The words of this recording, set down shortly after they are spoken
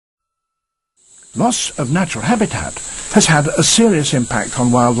Loss of natural habitat has had a serious impact on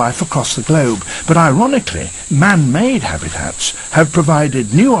wildlife across the globe, but ironically, man-made habitats have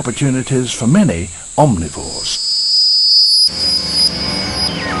provided new opportunities for many omnivores.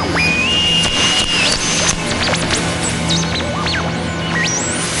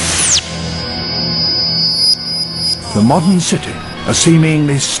 The modern city, a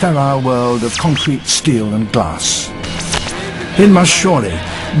seemingly sterile world of concrete, steel and glass. It must surely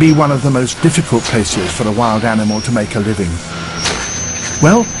be one of the most difficult places for a wild animal to make a living.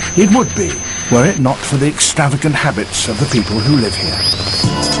 Well, it would be, were it not for the extravagant habits of the people who live here.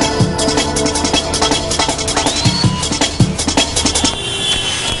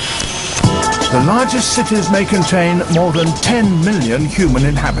 The largest cities may contain more than 10 million human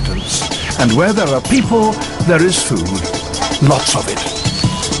inhabitants, and where there are people, there is food. Lots of it.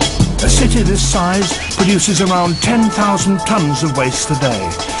 A city this size produces around 10,000 tons of waste a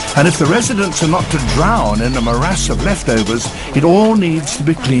day, and if the residents are not to drown in a morass of leftovers, it all needs to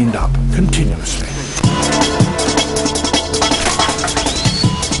be cleaned up continuously.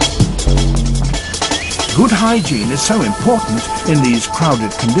 Good hygiene is so important in these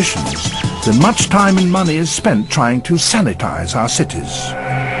crowded conditions that much time and money is spent trying to sanitize our cities.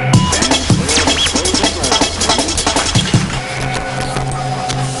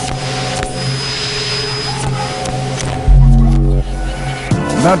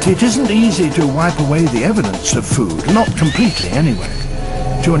 But it isn't easy to wipe away the evidence of food, not completely anyway.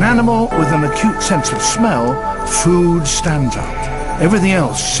 To an animal with an acute sense of smell, food stands out. Everything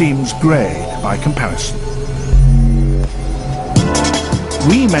else seems grey by comparison.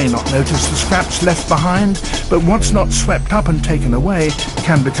 We may not notice the scraps left behind, but what's not swept up and taken away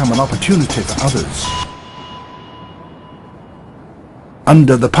can become an opportunity for others.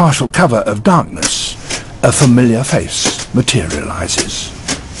 Under the partial cover of darkness, a familiar face materializes.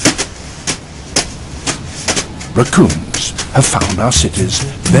 Raccoons have found our cities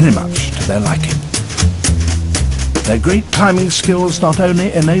very much to their liking. Their great climbing skills not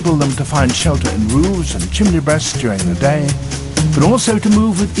only enable them to find shelter in roofs and chimney breasts during the day, but also to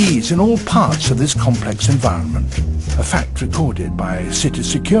move with ease in all parts of this complex environment, a fact recorded by city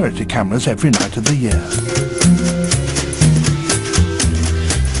security cameras every night of the year.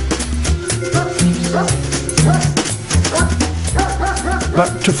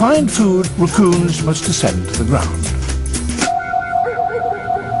 But to find food, raccoons must descend to the ground.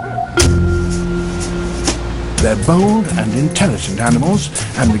 They're bold and intelligent animals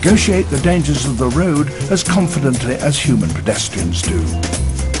and negotiate the dangers of the road as confidently as human pedestrians do.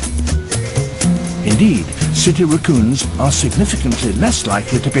 Indeed, city raccoons are significantly less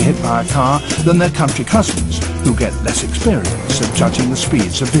likely to be hit by a car than their country cousins, who get less experience at judging the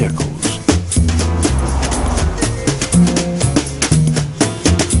speeds of vehicles.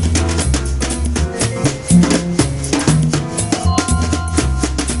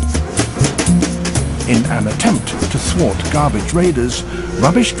 In an attempt to thwart garbage raiders,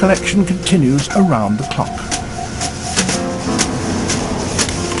 rubbish collection continues around the clock.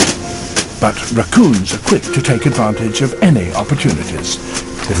 But raccoons are quick to take advantage of any opportunities.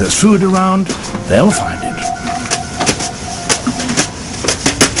 If there's food around, they'll find it.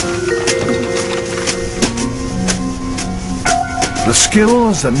 The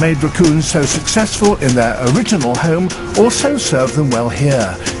skills that made raccoons so successful in their original home also serve them well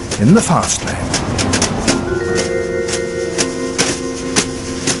here, in the fast lane.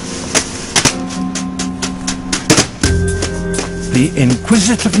 The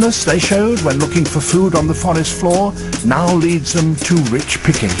inquisitiveness they showed when looking for food on the forest floor now leads them to rich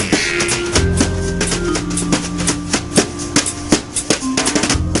pickings.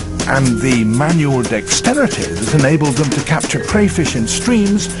 And the manual dexterity that enabled them to capture crayfish in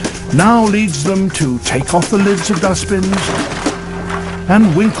streams now leads them to take off the lids of dustbins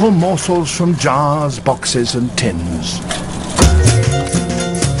and winkle morsels from jars, boxes and tins.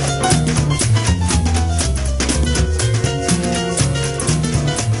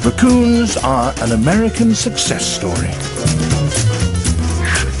 Raccoons are an American success story.